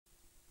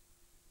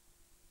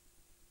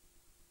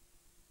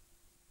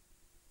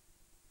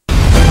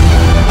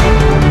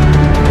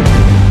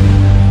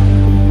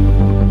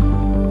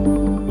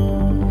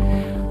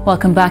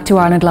Welcome back to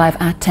Ireland Live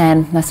at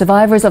 10. Now,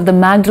 survivors of the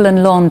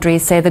Magdalene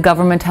laundries say the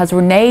government has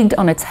reneged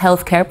on its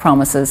healthcare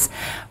promises.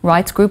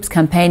 Rights groups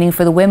campaigning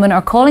for the women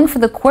are calling for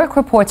the Quirke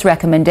report's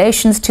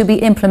recommendations to be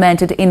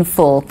implemented in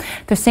full.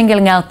 They're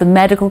singling out the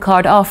medical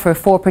card offer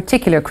for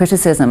particular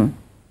criticism.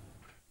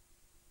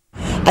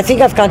 I think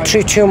I've gone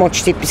through too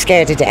much to be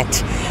scared of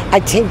death.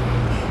 I think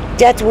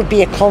death would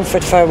be a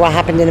comfort for what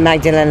happened in the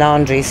Magdalene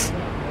laundries.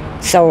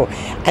 So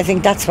I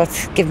think that's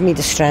what's given me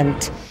the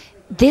strength.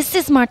 This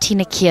is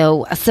Martina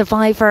Keogh, a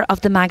survivor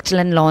of the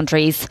Magdalene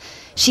laundries.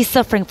 She's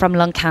suffering from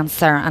lung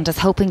cancer and is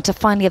hoping to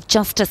finally have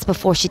justice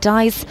before she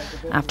dies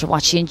after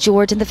what she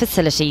endured in the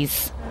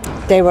facilities.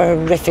 They were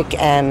horrific.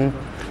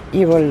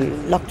 You were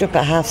locked up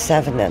at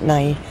 7:30 at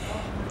night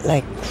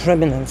like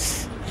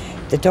criminals.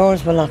 The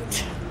doors were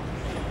locked.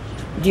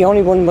 The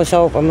only one was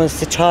open was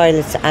the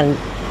toilets and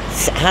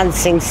hand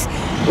sinks,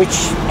 which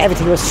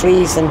everything was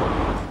freezing.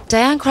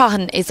 Diane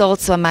Croghan is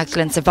also a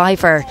Magdalene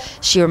survivor.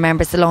 She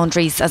remembers the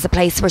laundries as a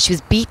place where she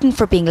was beaten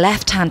for being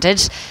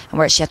left-handed and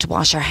where she had to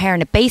wash her hair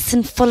in a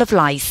basin full of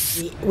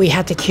lice. We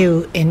had to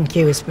queue in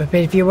queues, but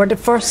if you were the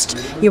first,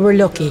 you were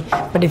lucky.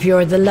 But if you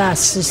were the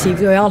last, you see,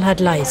 we all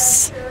had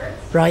lice,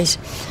 right?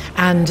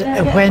 And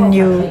when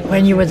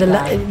you were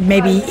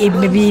maybe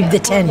the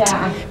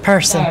 10th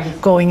person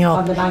going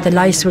up, the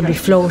lice would be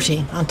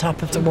floating on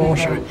top of the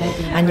water,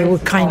 and you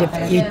would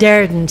you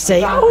daredn't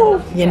say,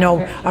 oh,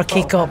 or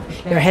kick up.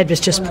 Your head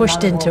was just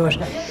pushed into it.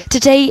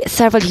 Today,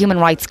 several human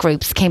rights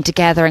groups came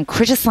together and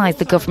criticised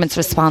the government's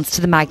response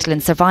to the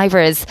Magdalene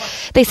survivors.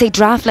 They say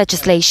draft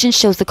legislation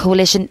shows the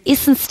coalition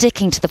isn't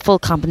sticking to the full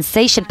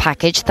compensation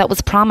package that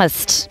was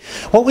promised.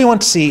 What we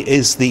want to see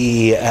is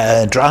the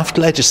draft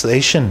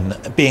legislation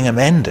being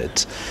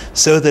amended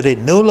so that it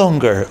no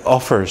longer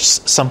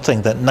offers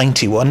something that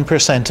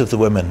 91% of the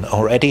women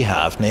already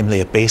have,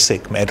 namely a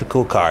basic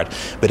medical card,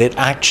 but it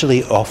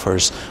actually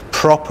offers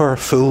proper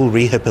full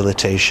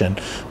rehabilitation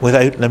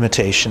without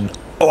limitation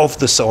of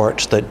the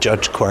sort that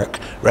Judge Quirke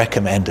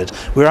recommended.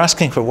 We're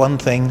asking for one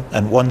thing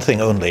and one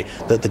thing only,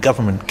 that the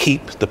government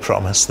keep the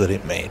promise that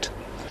it made.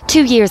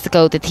 2 years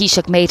ago, the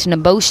Taoiseach made an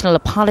emotional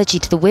apology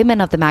to the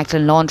women of the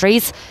Magdalene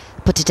laundries,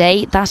 but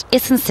today that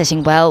isn't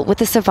sitting well with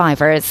the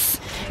survivors.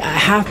 I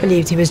half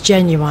believed he was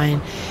genuine,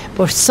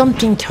 but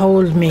something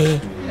told me,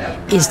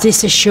 is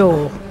this a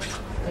show?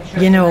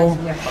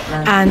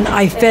 And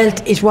I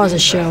felt it was a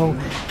show,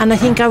 and I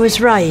think I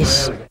was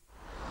right.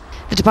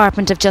 The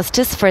Department of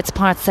Justice, for its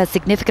part, says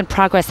significant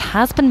progress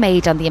has been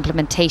made on the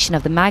implementation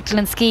of the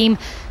Magdalene scheme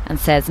and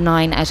says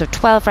 9 out of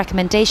 12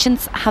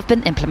 recommendations have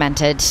been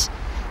implemented.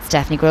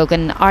 Stephanie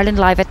Grogan, Ireland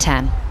Live at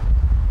 10.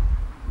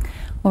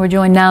 Well, we're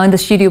joined now in the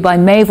studio by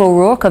Maeve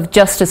O'Rourke of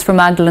Justice for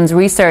Magdalenes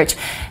Research.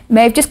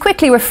 Maeve, just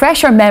quickly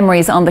refresh our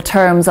memories on the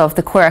terms of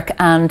the Quirke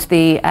and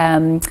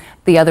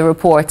the other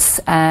reports,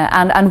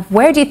 and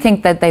where do you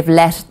think that they've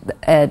let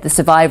the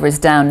survivors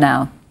down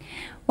now?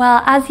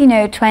 Well, as you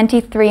know,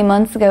 23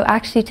 months ago,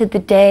 actually to the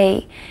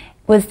day,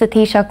 was the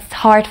Taoiseach's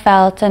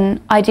heartfelt,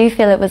 and I do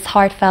feel it was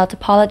heartfelt,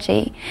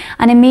 apology.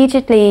 And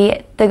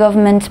immediately the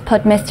government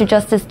put Mr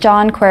Justice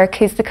John Quirke,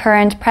 who's the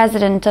current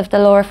president of the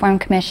Law Reform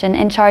Commission,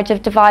 in charge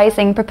of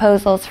devising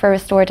proposals for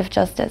restorative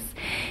justice.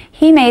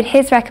 He made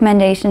his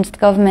recommendation to the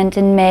government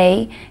in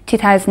May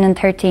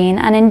 2013,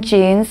 and in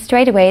June,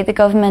 straight away, the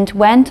government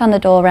went on the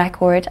Dáil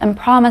record and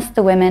promised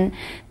the women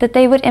that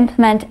they would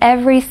implement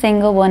every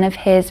single one of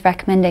his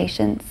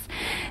recommendations.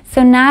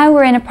 So now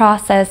we're in a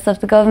process of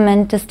the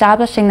government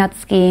establishing that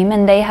scheme,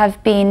 and they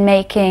have been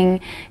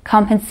making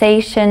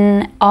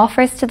compensation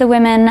offers to the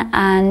women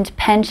and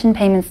pension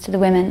payments to the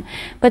women.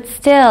 But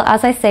still,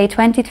 as I say,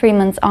 23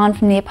 months on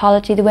from the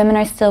apology, the women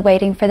are still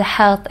waiting for the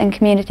health and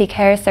community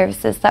care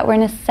services that were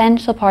an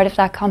essential part of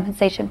that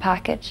compensation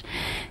package.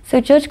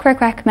 So Judge Quirke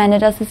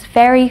recommended as his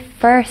very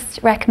first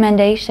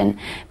recommendation,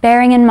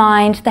 bearing in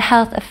mind the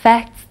health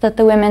effects that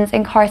the women's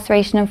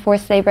incarceration and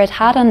forced labour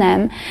had on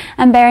them,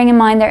 and bearing in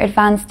mind their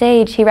advanced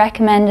age, he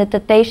recommended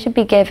that they should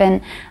be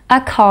given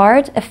a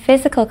card, a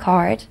physical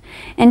card,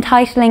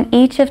 entitling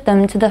each of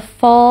them to the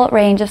full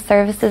range of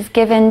services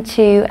given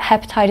to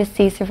hepatitis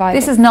C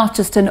survivors. This is not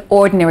just an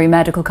ordinary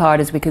medical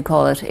card, as we could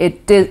call it.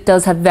 It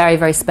does have very,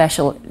 very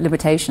special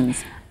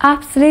limitations.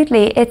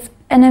 Absolutely. It's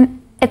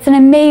an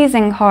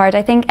amazing card.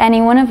 I think any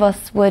one of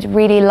us would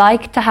really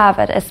like to have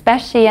it,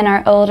 especially in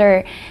our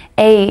older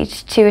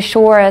age, to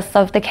assure us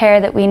of the care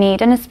that we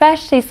need, and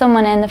especially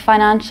someone in the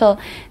financial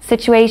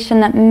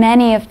situation that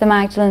many of the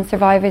Magdalene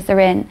survivors are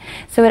in.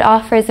 So it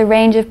offers a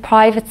range of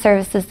private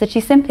services that you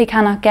simply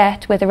cannot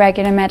get with a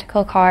regular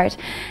medical card.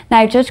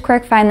 Now, Judge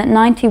Quirke found that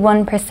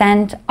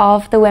 91%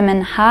 of the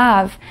women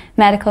have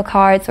medical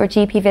cards or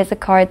GP visit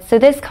cards. So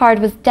this card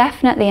was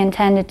definitely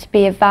intended to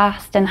be a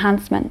vast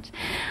enhancement.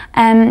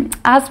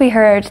 As we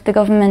heard, the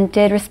government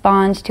did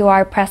respond to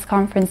our press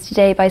conference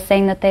today by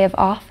saying that they have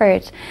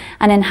offered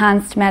an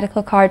enhanced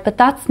medical card, but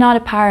that's not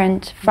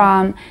apparent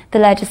from the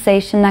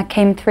legislation that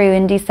came through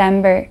in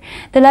December.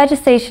 The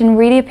legislation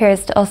really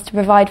appears to us to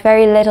provide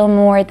very little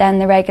more than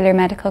the regular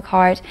medical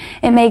card.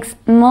 It makes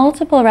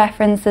multiple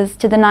references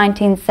to the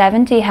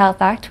 1970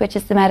 Health Act, which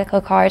is the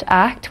Medical Card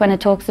Act, when it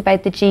talks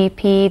about the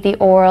GP, the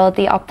oral,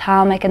 the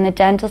ophthalmic and the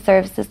dental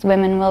services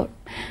women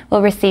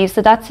will receive.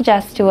 So that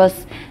suggests to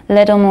us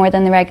little more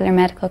than the regular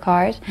medical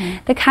card.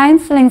 The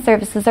counselling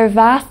services are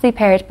vastly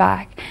pared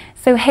back.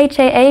 So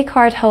HAA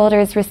card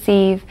holders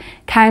receive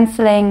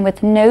counselling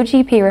with no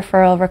GP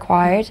referral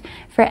required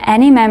for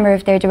any member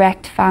of their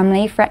direct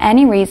family for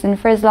any reason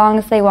for as long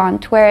as they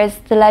want, whereas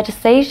the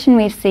legislation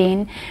we've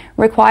seen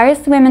requires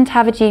the women to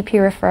have a GP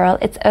referral.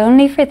 It's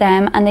only for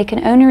them and they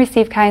can only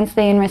receive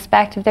counselling in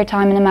respect of their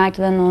time in a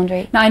Magdalene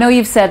laundry. Now I know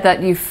you've said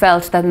that you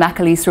felt that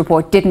Magdalene's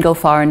report didn't go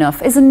far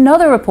enough. Is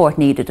another report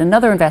needed,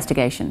 another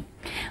investigation?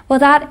 Well,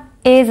 that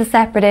is a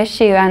separate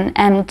issue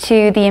and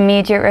to the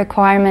immediate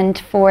requirement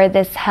for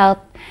this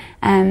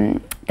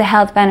the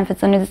health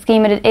benefits under the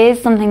scheme, but it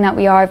is something that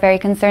we are very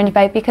concerned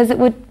about because it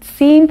would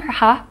seem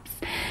perhaps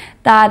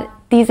that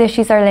these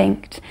issues are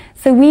linked.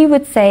 So we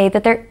would say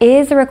that there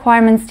is a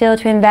requirement still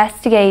to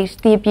investigate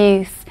the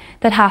abuse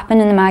that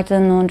happened in the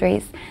Magdalene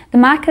laundries. The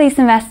Magdalenes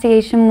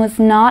investigation was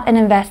not an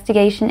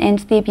investigation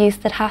into the abuse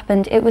that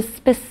happened. It was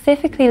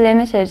specifically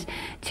limited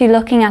to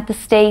looking at the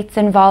state's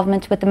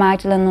involvement with the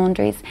Magdalene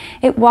laundries.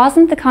 It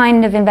wasn't the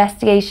kind of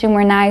investigation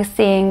we're now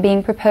seeing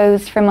being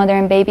proposed for mother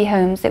and baby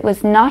homes. It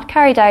was not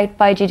carried out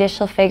by a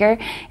judicial figure.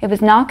 It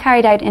was not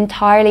carried out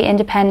entirely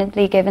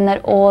independently, given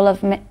that all of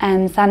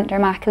Senator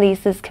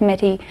McAleese's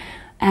committee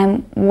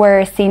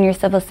were senior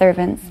civil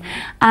servants.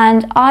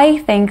 And I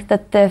think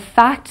that the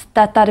fact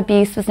that that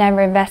abuse was never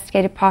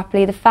investigated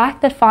properly, the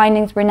fact that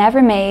findings were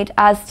never made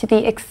as to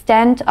the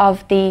extent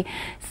of the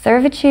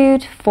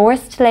servitude,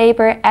 forced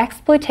labour,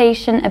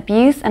 exploitation,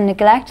 abuse and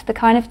neglect, the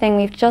kind of thing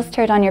we've just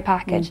heard on your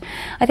package.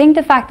 I think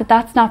the fact that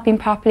that's not been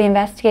properly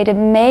investigated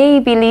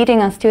may be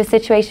leading us to a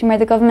situation where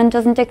the government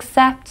doesn't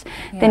accept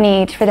the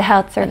need for the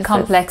health services. A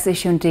complex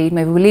issue indeed.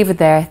 Maybe we'll leave it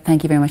there.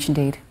 Thank you very much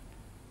indeed.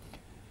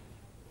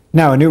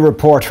 Now, a new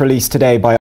report released today by